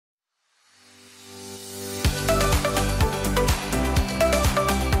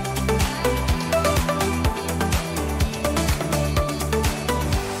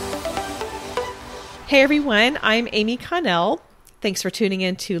Hey everyone, I'm Amy Connell. Thanks for tuning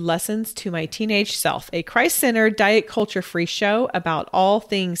in to Lessons to My Teenage Self, a Christ-centered, diet culture-free show about all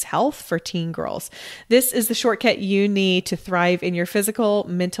things health for teen girls. This is the shortcut you need to thrive in your physical,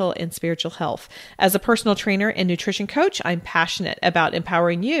 mental, and spiritual health. As a personal trainer and nutrition coach, I'm passionate about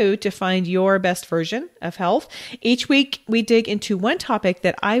empowering you to find your best version of health. Each week, we dig into one topic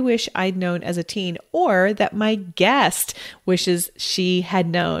that I wish I'd known as a teen or that my guest wishes she had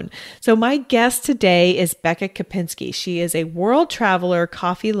known. So my guest today is Beka Kopinski. She is a world traveler,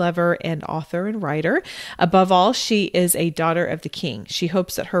 coffee lover, and author and writer. Above all, she is a daughter of the King. She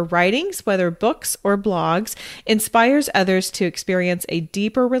hopes that her writings, whether books or blogs, inspires others to experience a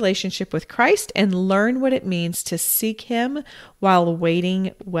deeper relationship with Christ and learn what it means to seek Him while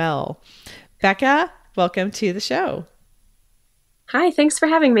waiting well. Beka, welcome to the show. Hi, thanks for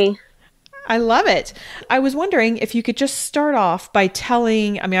having me. I love it. I was wondering if you could just start off by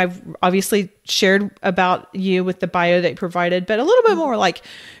telling, I've obviously shared about you with the bio that you provided, but a little bit more like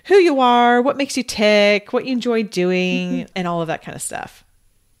who you are, what makes you tick, what you enjoy doing, and all of that kind of stuff.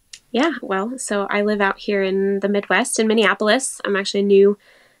 Yeah, well, so I live out here in the Midwest in Minneapolis. I'm actually a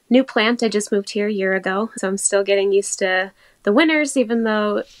new plant. I just moved here a year ago, so I'm still getting used to the winters, even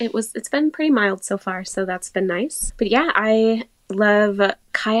though it's been pretty mild so far, so that's been nice. But yeah, I love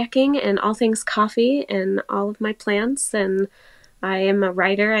kayaking and all things coffee and all of my plants, and I am a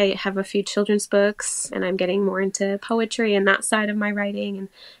writer. I have a few children's books, and I'm getting more into poetry and that side of my writing and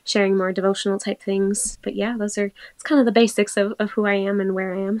sharing more devotional type things. But yeah, it's kind of the basics of who I am and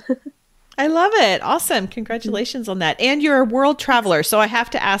where I am. I love it. Awesome. Congratulations on that. And you're a world traveler, so I have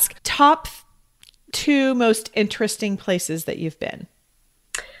to ask, top 2 most interesting places that you've been?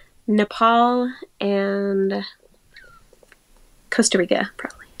 Nepal and Costa Rica,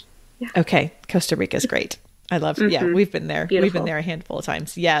 probably. Yeah. Okay. Costa Rica is great. I love, yeah, we've been there. Beautiful. We've been there a handful of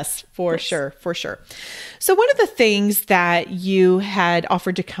times. Yes, for Nice. sure. For sure. So one of the things that you had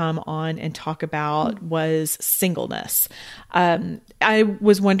offered to come on and talk about was singleness. I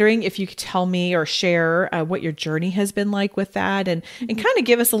was wondering if you could tell me or share what your journey has been like with that and kind of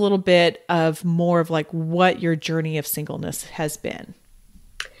give us a little bit of more of like what your journey of singleness has been.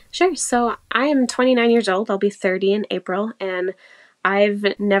 Sure. So I am 29 years old. I'll be 30 in April, and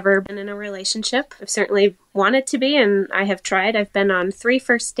I've never been in a relationship. I've certainly wanted to be, and I have tried. I've been on 3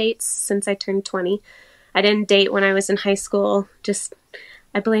 first dates since I turned 20. I didn't date when I was in high school.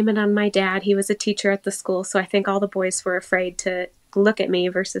 I blame it on my dad. He was a teacher at the school, so I think all the boys were afraid to look at me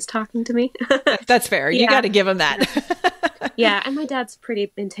versus talking to me. That's fair. You got to give them that. Yeah, and my dad's a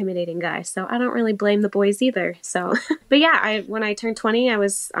pretty intimidating guy, so I don't really blame the boys either. So, but yeah, when I turned 20, I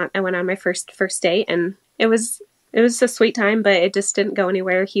went on my first date, and it was a sweet time, but it just didn't go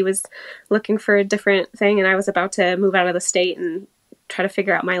anywhere. He was looking for a different thing, and I was about to move out of the state and try to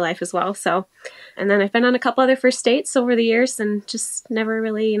figure out my life as well. So, and then I've been on a couple other first dates over the years and just never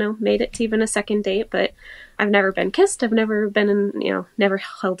really, made it to even a second date, but I've never been kissed. I've never been in, never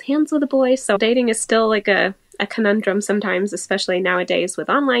held hands with a boy. So dating is still like a conundrum sometimes, especially nowadays with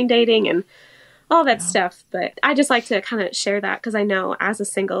online dating and all that stuff. But I just like to kind of share that because I know as a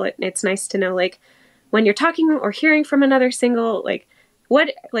single, it's nice to know, like, when you're talking or hearing from another single,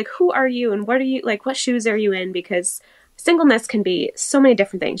 who are you and what are you, like, what shoes are you in? Because singleness can be so many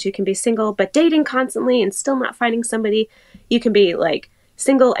different things. You can be single, but dating constantly and still not finding somebody. You can be like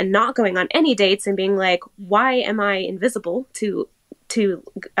single and not going on any dates and being like, why am I invisible to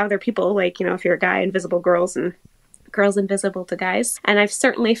other people? Like, if you're a guy, invisible girls, and girls invisible to guys. And I've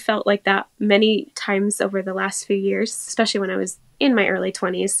certainly felt like that many times over the last few years, especially when I was in my early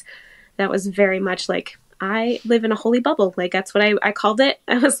 20s. That was very much like, I live in a holy bubble. Like, that's what I called it.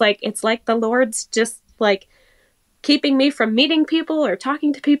 I was like, it's like the Lord's just like keeping me from meeting people or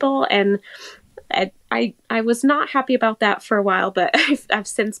talking to people. And I was not happy about that for a while, but I've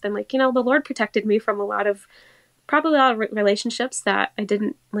since been like, the Lord protected me from probably a lot of relationships that I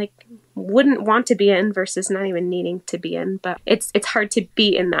wouldn't want to be in versus not even needing to be in. But it's hard to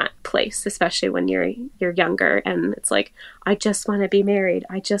be in that place, especially when you're younger. And it's like, I just want to be married.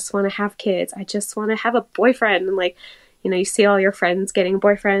 I just want to have kids. I just want to have a boyfriend. And you see all your friends getting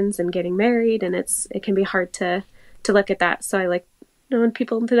boyfriends and getting married, and it can be hard to look at that. So I want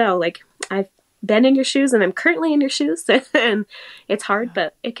people to know, like, I've been in your shoes and I'm currently in your shoes, and it's hard,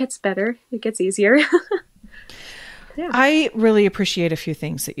 but it gets better. It gets easier. Yeah. I really appreciate a few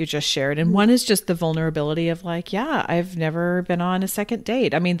things that you just shared. And one is just the vulnerability of like, yeah, I've never been on a second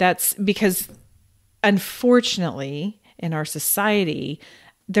date. I mean, that's because unfortunately in our society,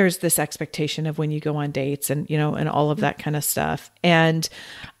 there's this expectation of when you go on dates and, and all of that kind of stuff. And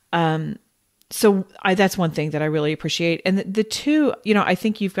that's one thing that I really appreciate. And the two, I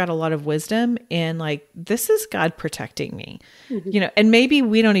think you've got a lot of wisdom in like, this is God protecting me, and maybe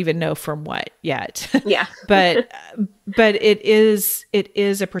we don't even know from what yet. Yeah. but it is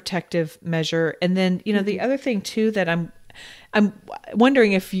a protective measure. And then, the other thing too, that I'm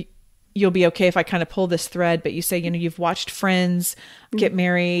wondering if you'll be okay if I kind of pull this thread, but you say, you've watched friends get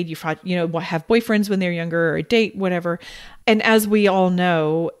married, you've had, have boyfriends when they're younger or date, whatever. And as we all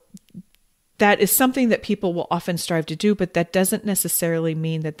know, that is something that people will often strive to do, but that doesn't necessarily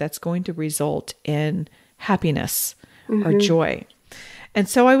mean that that's going to result in happiness or joy. And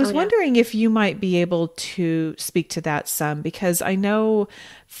so I was wondering if you might be able to speak to that some, because I know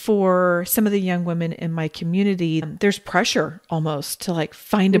for some of the young women in my community, there's pressure almost to like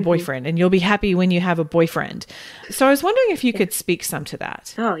find a boyfriend, and you'll be happy when you have a boyfriend. So I was wondering if you could speak some to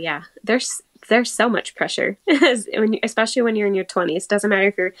that. Oh yeah. There's so much pressure, especially when you're in your 20s. Doesn't matter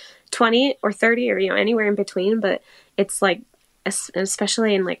if you're 20 or 30 or, anywhere in between, but it's like,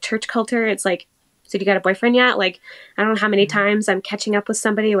 especially in like church culture, it's like, so you got a boyfriend yet? Like, I don't know how many times I'm catching up with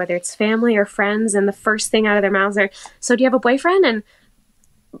somebody, whether it's family or friends, and the first thing out of their mouths are, so do you have a boyfriend? And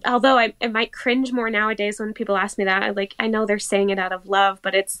although I might cringe more nowadays when people ask me that, I know they're saying it out of love,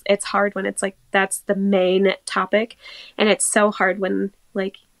 but it's hard when it's like, that's the main topic. And it's so hard when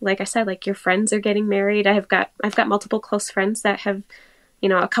like I said, like your friends are getting married. I've got multiple close friends that have,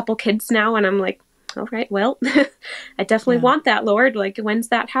 a couple kids now, and I'm like, all right, well, I definitely want that, Lord. Like, when's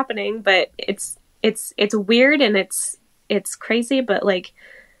that happening? But it's weird, and it's crazy, but like,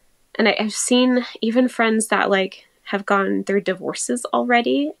 and I've seen even friends that like have gone through divorces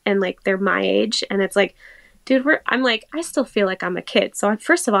already, and like they're my age, and it's like, dude, I'm like, I still feel like I'm a kid. So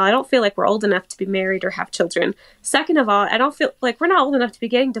first of all, I don't feel like we're old enough to be married or have children. Second of all, I don't feel like we're not old enough to be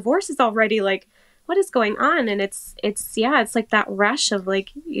getting divorces already. Like, what is going on? And it's like that rush of like,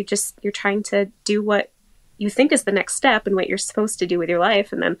 you're trying to do what you think is the next step and what you're supposed to do with your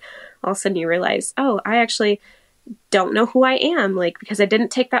life. And then all of a sudden you realize, oh, I actually don't know who I am. Like, because I didn't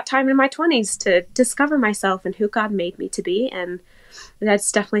take that time in my 20s to discover myself and who God made me to be. And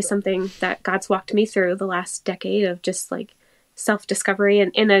that's definitely something that God's walked me through the last decade of just like self-discovery,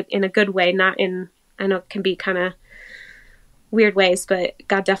 and in a good way, not in, I know it can be kind of weird ways, but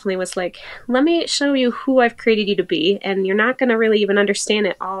God definitely was like, let me show you who I've created you to be. And you're not going to really even understand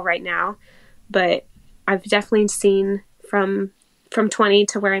it all right now. But I've definitely seen from 20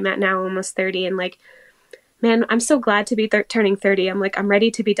 to where I'm at now, almost 30. And like, man, I'm so glad to be turning 30. I'm like, I'm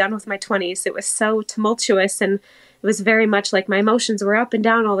ready to be done with my 20s. It was so tumultuous, and it was very much like my emotions were up and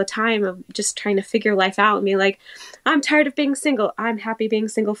down all the time of just trying to figure life out and be like, I'm tired of being single. I'm happy being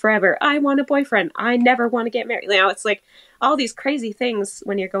single forever. I want a boyfriend. I never want to get married. It's like all these crazy things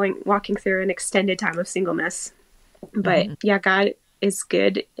when you're walking through an extended time of singleness. But yeah, God is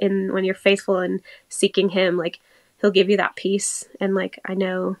good. And when you're faithful and seeking him, like he'll give you that peace. And like, I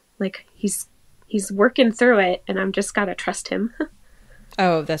know like he's working through it, and I'm just got to trust him.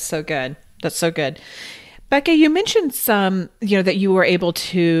 Oh, that's so good. That's so good. Beka, you mentioned some, that you were able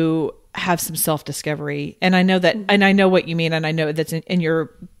to have some self-discovery. And I know that, and I know what you mean. And I know that's in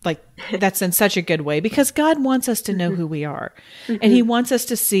your, like, that's in such a good way, because God wants us to know who we are, and he wants us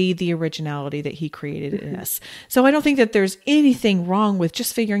to see the originality that he created in us. So I don't think that there's anything wrong with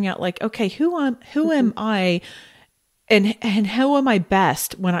just figuring out like, okay, who am I? And how am I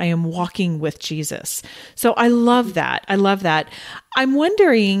best when I am walking with Jesus? So I love that. I love that. I'm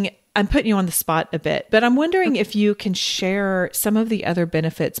wondering, I'm putting you on the spot a bit, but I'm wondering if you can share some of the other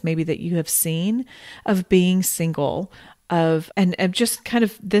benefits maybe that you have seen of being single, and just kind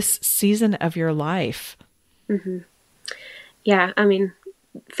of this season of your life. Yeah, I mean,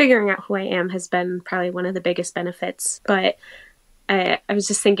 figuring out who I am has been probably one of the biggest benefits, but I was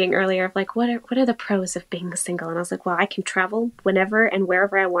just thinking earlier of like, what are the pros of being single? And I was like, well, I can travel whenever and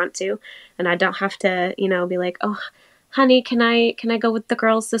wherever I want to, and I don't have to, be like, oh, honey, can I go with the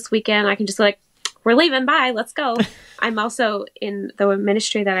girls this weekend? I can just be like, we're leaving, bye, let's go. I'm also in the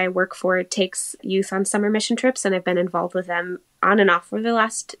ministry that I work for. It takes youth on summer mission trips, and I've been involved with them on and off for the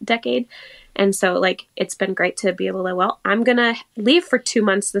last decade. And so like, it's been great to be able to, well, I'm going to leave for 2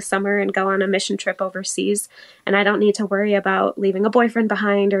 months this summer and go on a mission trip overseas. And I don't need to worry about leaving a boyfriend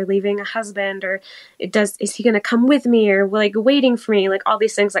behind or leaving a husband, or is he going to come with me, or like waiting for me? Like all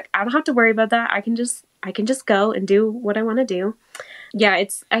these things, like I don't have to worry about that. I can just go and do what I want to do. Yeah,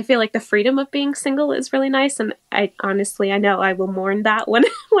 I feel like the freedom of being single is really nice. And I know I will mourn that when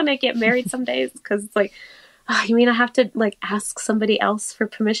I get married some days, because it's like, oh, you mean I have to like ask somebody else for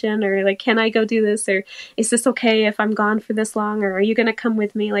permission, or like, can I go do this, or is this okay if I'm gone for this long, or are you going to come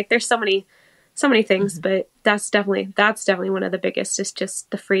with me? Like there's so many so many things, but that's definitely one of the biggest, is just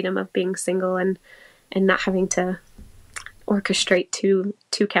the freedom of being single and not having to orchestrate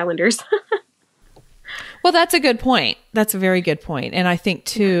two calendars. Well, that's a good point. That's a very good point. And I think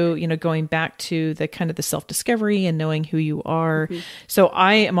too, going back to the kind of the self-discovery and knowing who you are. So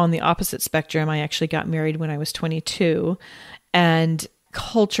I am on the opposite spectrum. I actually got married when I was 22, and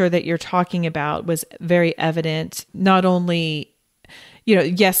culture that you're talking about was very evident, not only,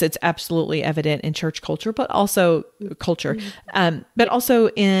 yes, it's absolutely evident in church culture, but also culture, but also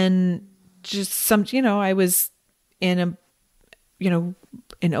in just some, I was in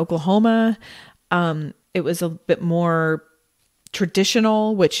in Oklahoma. It was a bit more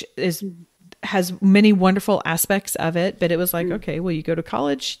traditional, which has many wonderful aspects of it, but it was like, okay, well, you go to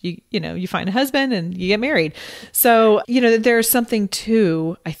college, you find a husband and you get married. So, there's something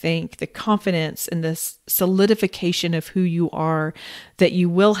to, I think, the confidence and this solidification of who you are that you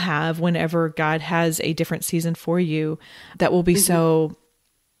will have whenever God has a different season for you, that will be so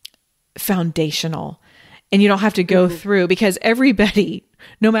foundational. And you don't have to go through, because everybody,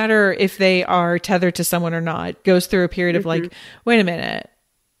 no matter if they are tethered to someone or not, goes through a period of like, wait a minute.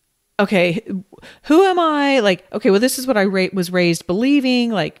 Okay, who am I? Like, okay, well, this is what I was raised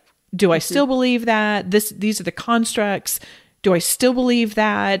believing. Like, do I still believe that? These are the constructs. Do I still believe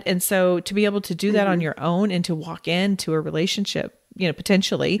that? And so to be able to do that on your own and to walk into a relationship,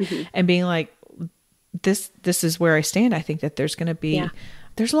 potentially, and being like, this is where I stand. I think that there's going to be,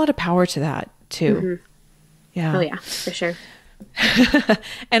 there's a lot of power to that too. Yeah. Oh yeah, for sure.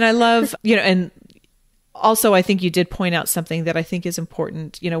 And I love, and also I think you did point out something that I think is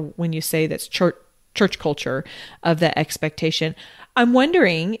important, when you say that's church culture of that expectation. I'm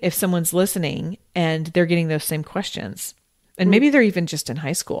wondering if someone's listening and they're getting those same questions, and maybe they're even just in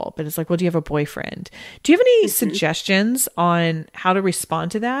high school, but it's like, well, do you have a boyfriend? Do you have any suggestions on how to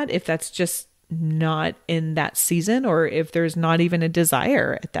respond to that, if that's just not in that season, or if there's not even a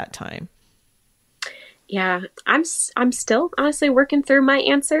desire at that time? Yeah, I'm still honestly working through my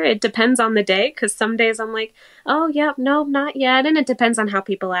answer. It depends on the day, because some days I'm like, oh, yeah, no, not yet. And it depends on how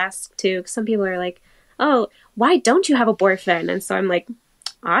people ask too. Some people are like, oh, why don't you have a boyfriend? And so I'm like,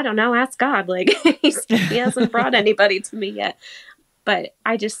 I don't know, ask God. Like, he hasn't brought anybody to me yet. But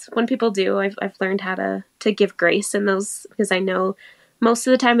when people do, I've learned how to give grace in those, because I know most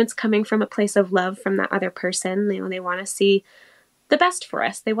of the time it's coming from a place of love from that other person. They want to see the best for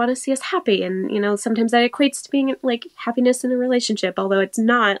us. They want to see us happy. And, sometimes that equates to being like happiness in a relationship, although it's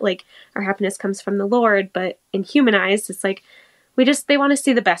not. Like, our happiness comes from the Lord, but in human eyes, it's like, they want to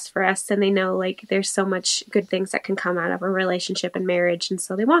see the best for us. And they know like there's so much good things that can come out of a relationship and marriage. And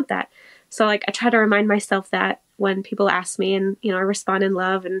so they want that. So like, I try to remind myself that when people ask me, and, I respond in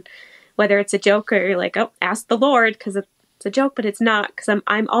love, and whether it's a joke or like, oh, ask the Lord, because it's a joke, but it's not, because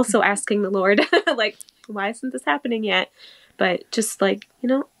I'm also asking the Lord, like, why isn't this happening yet? But just like,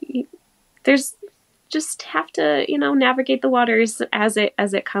 there's just have to, navigate the waters as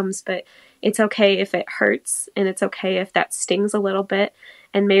it comes. But it's okay if it hurts, and it's okay if that stings a little bit.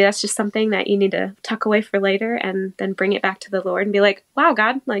 And maybe that's just something that you need to tuck away for later, and then bring it back to the Lord and be like, wow,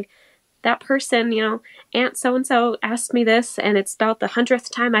 God, like that person, Aunt so-and-so asked me this, and it's about the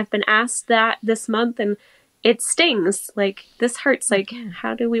 100th time I've been asked that this month, and it stings. Like, this hurts. Like,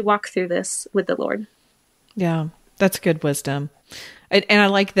 how do we walk through this with the Lord? Yeah. That's good wisdom. And I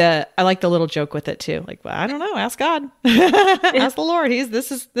like the little joke with it too. Like, well, I don't know, ask God, ask the Lord.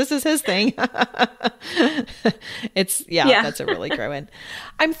 This is his thing. That's a really great one.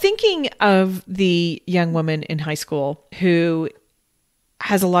 I'm thinking of the young woman in high school who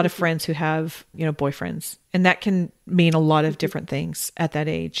has a lot of friends who have, boyfriends, and that can mean a lot of different things at that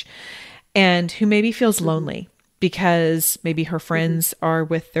age, and who maybe feels lonely because maybe her friends are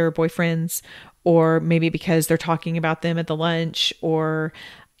with their boyfriends, or maybe because they're talking about them at the lunch, or,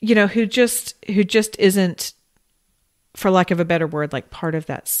 who just isn't, for lack of a better word, like part of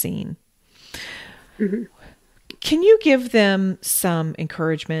that scene. Can you give them some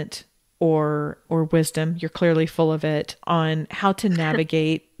encouragement or wisdom? You're clearly full of it, on how to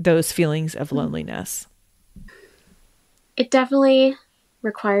navigate those feelings of loneliness. It definitely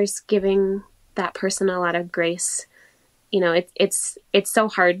requires giving that person a lot of grace. It's so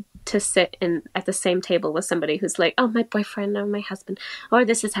hard to sit at the same table with somebody who's like, oh, my boyfriend or my husband, or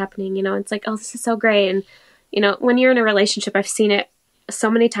this is happening, it's like, oh, this is so great. And, when you're in a relationship, I've seen it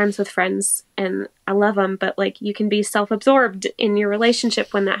so many times with friends, and I love them, but like, you can be self-absorbed in your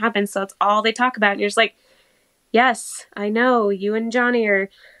relationship when that happens. So it's all they talk about. And you're just like, yes, I know you and Johnny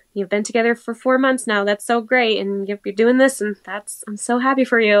you've been together for 4 months now. That's so great. And you're doing this, and I'm so happy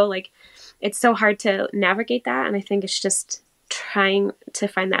for you. Like, it's so hard to navigate that. And I think it's just trying to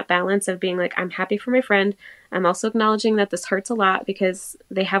find that balance of being like, I'm happy for my friend. I'm also acknowledging that this hurts a lot because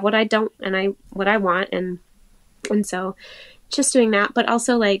they have what I don't and what I want. And so just doing that, but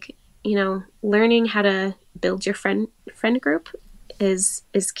also like, you know, learning how to build your friend group is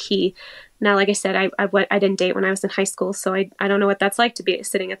key. Now, like I said, I didn't date when I was in high school, so I don't know what that's like to be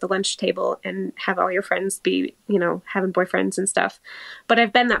sitting at the lunch table and have all your friends be, you know, having boyfriends and stuff. But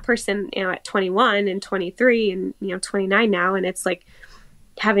I've been that person, you know, at 21 and 23 and, you know, 29 now. And it's like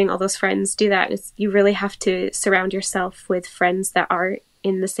having all those friends do that. You really have to surround yourself with friends that are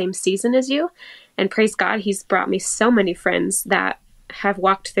in the same season as you. And praise God, he's brought me so many friends that have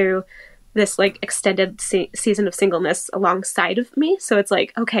walked through this like extended season of singleness alongside of me. So it's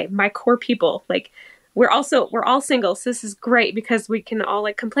like, okay, my core people, like we're all single. So this is great because we can all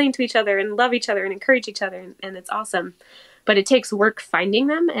like complain to each other and love each other and encourage each other. And it's awesome. But it takes work finding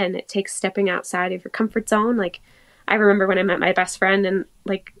them, and it takes stepping outside of your comfort zone. Like I remember when I met my best friend, and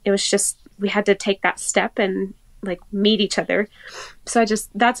like, it was just, we had to take that step and like meet each other. So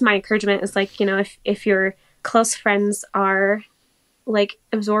that's my encouragement is like, you know, if your close friends are like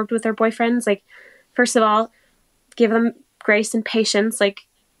absorbed with their boyfriends, like first of all, give them grace and patience. Like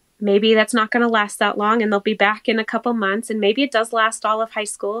maybe that's not going to last that long and they'll be back in a couple months, and maybe it does last all of high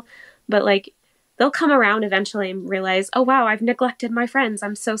school, but like they'll come around eventually and realize, oh wow, I've neglected my friends,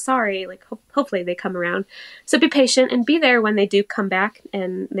 I'm so sorry. Like hopefully they come around. So be patient and be there when they do come back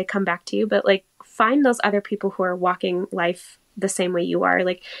and they come back to you. But like find those other people who are walking life the same way you are,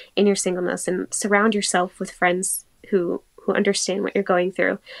 like in your singleness, and surround yourself with friends who understand what you're going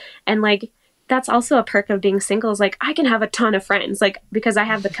through. And like, that's also a perk of being single is like, I can have a ton of friends, like, because I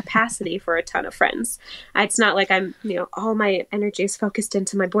have the capacity for a ton of friends. It's not like I'm, you know, all my energy is focused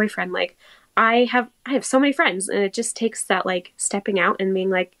into my boyfriend. Like I have so many friends, and it just takes that like stepping out and being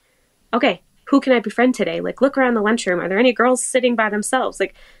like, okay, who can I befriend today? Like look around the lunchroom. Are there any girls sitting by themselves?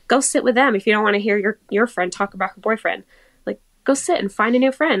 Like go sit with them. If you don't want to hear your friend talk about her boyfriend, like go sit and find a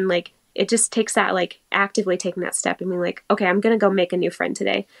new friend. Like it just takes that like actively taking that step and being like, okay, I'm going to go make a new friend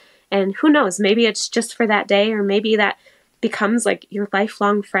today. And who knows, maybe it's just for that day, or maybe that becomes like your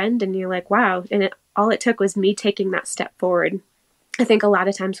lifelong friend and you're like, wow. And all it took was me taking that step forward. I think a lot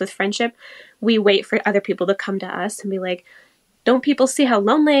of times with friendship, we wait for other people to come to us and be like, don't people see how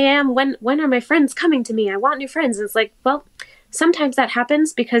lonely I am? When are my friends coming to me? I want new friends. And it's like, well, sometimes that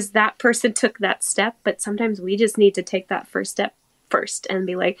happens because that person took that step, but sometimes we just need to take that first step first and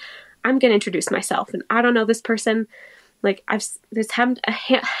be like, I'm going to introduce myself. And I don't know this person. Like this happened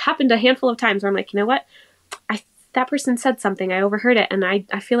a handful of times where I'm like, you know what? That person said something. I overheard it. And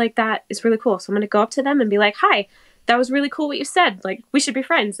I feel like that is really cool. So I'm going to go up to them and be like, hi, that was really cool what you said. Like we should be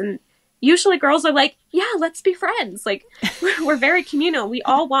friends. And usually girls are like, yeah, let's be friends. Like we're very communal. We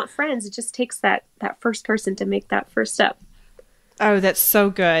all want friends. It just takes that first person to make that first step. Oh, that's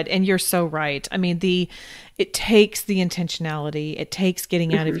so good. And you're so right. I mean, it takes the intentionality. It takes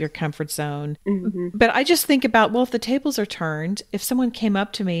getting out of your comfort zone. Mm-hmm. But I just think about, well, if the tables are turned, if someone came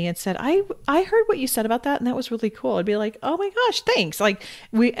up to me and said, I heard what you said about that, and that was really cool. I'd be like, oh my gosh, thanks. Like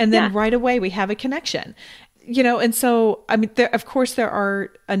then right away we have a connection, you know? And so, I mean, of course there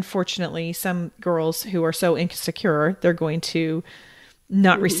are, unfortunately, some girls who are so insecure, they're going to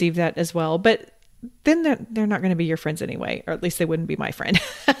not receive that as well. But then they're not going to be your friends anyway, or at least they wouldn't be my friend.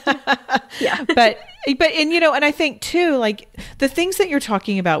 Yeah. But, and, you know, and I think too, like the things that you're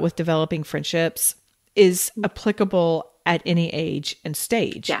talking about with developing friendships is applicable at any age and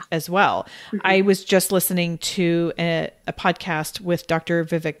stage as well. Mm-hmm. I was just listening to a podcast with Dr.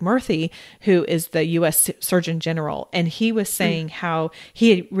 Vivek Murthy, who is the U.S. Surgeon General. And he was saying how he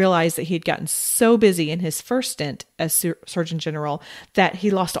had realized that he had gotten so busy in his first stint as Surgeon General that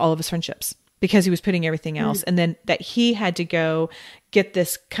he lost all of his friendships, because he was putting everything else. And then that he had to go get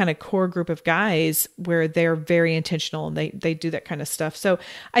this kind of core group of guys where they're very intentional and they do that kind of stuff. So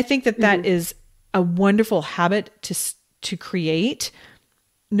I think that is a wonderful habit to create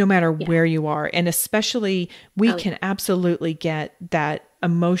no matter where you are. And especially we can absolutely get that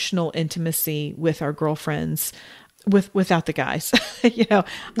emotional intimacy with our girlfriends without the guys. You know,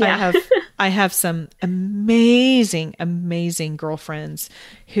 I have some amazing girlfriends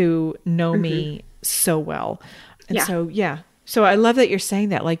who know me so well. And so I love that you're saying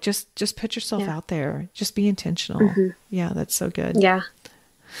that, like, just put yourself out there, just be intentional. Yeah. That's so good. Yeah.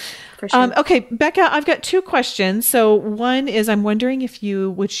 For sure. Okay, Beka, I've got two questions. So one is, I'm wondering if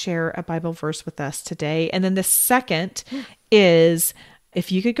you would share a Bible verse with us today. And then the second is,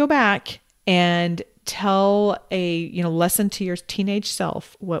 if you could go back and tell a lesson to your teenage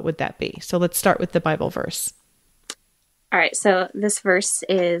self, what would that be? So let's start with the Bible verse. All right. So this verse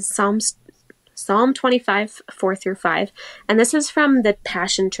is Psalms Psalm 25, 4 through 5. And this is from the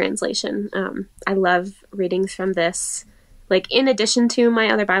Passion Translation. I love reading from this, like in addition to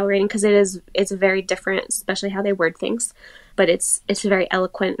my other Bible reading, because it's very different, especially how they word things. But it's very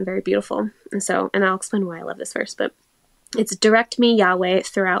eloquent and very beautiful. And I'll explain why I love this verse, but it's direct me, Yahweh,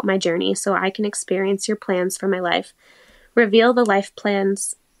 throughout my journey so I can experience your plans for my life. Reveal the life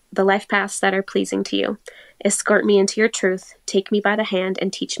paths that are pleasing to you. Escort me into your truth. Take me by the hand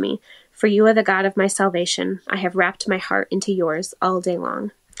and teach me. For you are the God of my salvation. I have wrapped my heart into yours all day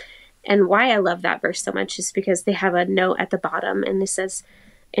long. And why I love that verse so much is because they have a note at the bottom, and it says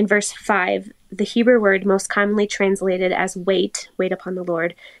in verse 5, the Hebrew word most commonly translated as wait upon the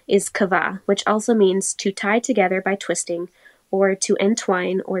Lord, is kavah, which also means to tie together by twisting, or to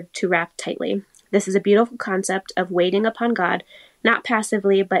entwine, or to wrap tightly. This is a beautiful concept of waiting upon God, not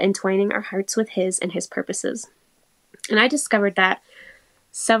passively, but entwining our hearts with His and His purposes. And I discovered that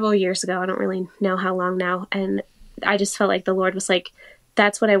several years ago. I don't really know how long now. And I just felt like the Lord was like,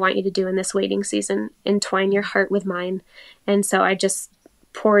 that's what I want you to do in this waiting season. Entwine your heart with mine. And so I just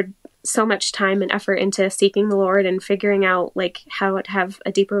poured so much time and effort into seeking the Lord and figuring out like how to have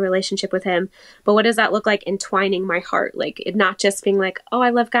a deeper relationship with Him. But what does that look like? Entwining my heart, like it not just being like, oh, I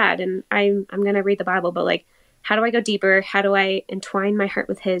love God and I'm going to read the Bible, but like, how do I go deeper? How do I entwine my heart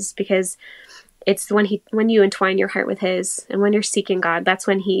with His? Because it's when you entwine your heart with His and when you're seeking God, that's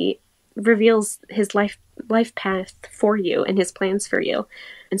when He reveals His life path for you and His plans for you.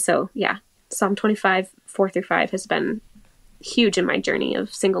 And so, yeah, Psalm 25, 4 through 5 has been huge in my journey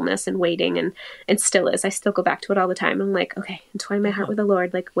of singleness and waiting, and still is. I still go back to it all the time. I'm like, okay, entwine my heart with the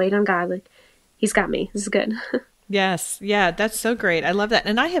Lord, like wait on God, like He's got me. This is good. Yes. Yeah, that's so great. I love that.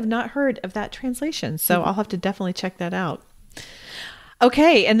 And I have not heard of that translation, so I'll have to definitely check that out.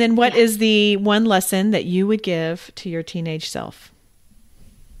 Okay. And then what is the one lesson that you would give to your teenage self?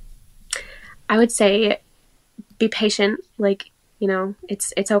 I would say be patient. Like,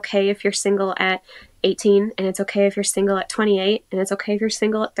 it's okay if you're single at 18, and it's okay if you're single at 28, and it's okay if you're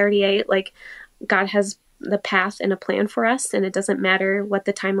single at 38. Like, God has the path and a plan for us, and it doesn't matter what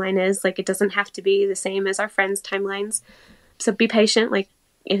the timeline is. Like, it doesn't have to be the same as our friends' timelines. So be patient. Like,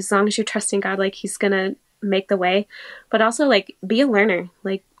 as long as you're trusting God, like He's gonna make the way. But also, like, be a learner.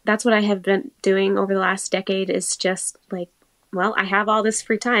 Like, that's what I have been doing over the last decade, is just like, well, I have all this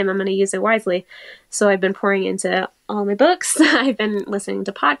free time. I'm going to use it wisely. So I've been pouring into all my books. I've been listening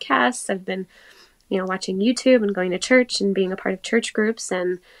to podcasts. I've been, watching YouTube and going to church and being a part of church groups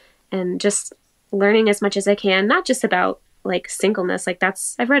and just learning as much as I can, not just about like singleness. Like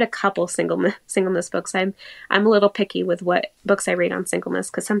I've read a couple singleness books. I'm a little picky with what books I read on singleness,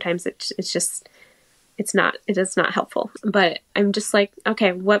 because sometimes it is not helpful. But I'm just like,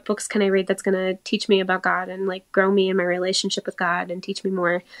 okay, what books can I read that's going to teach me about God and like grow me in my relationship with God and teach me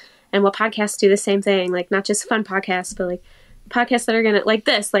more? And what podcasts do the same thing, like not just fun podcasts, but like podcasts that are going to, like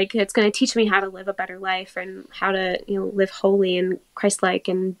this, like it's going to teach me how to live a better life and how to, live holy and Christ-like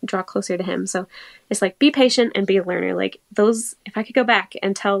and draw closer to Him. So it's like, be patient and be a learner. Like those, if I could go back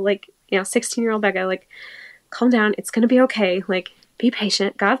and tell 16-year-old Beka, like, calm down, it's going to be okay. Like, be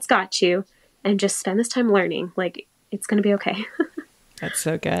patient. God's got you. And just spend this time learning. Like, it's going to be okay. That's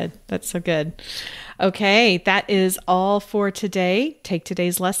so good. That's so good. Okay, that is all for today. Take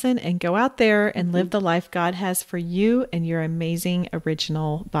today's lesson and go out there and live the life God has for you and your amazing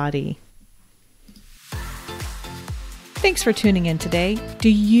original body. Thanks for tuning in today. Do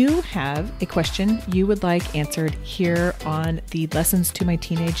you have a question you would like answered here on the Lessons to My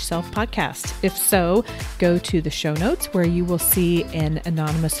Teenage Self podcast? If so, go to the show notes where you will see an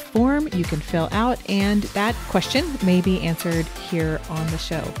anonymous form you can fill out, and that question may be answered here on the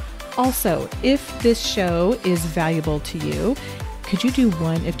show. Also, if this show is valuable to you, could you do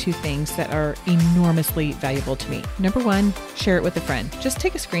one of two things that are enormously valuable to me? Number one, share it with a friend. Just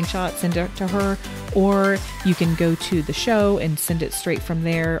take a screenshot, send it to her, or you can go to the show and send it straight from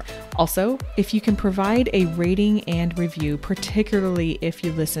there. Also, if you can provide a rating and review, particularly if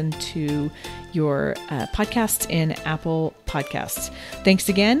you listen to your podcast in Apple Podcasts. Thanks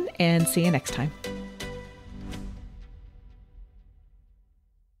again, and see you next time.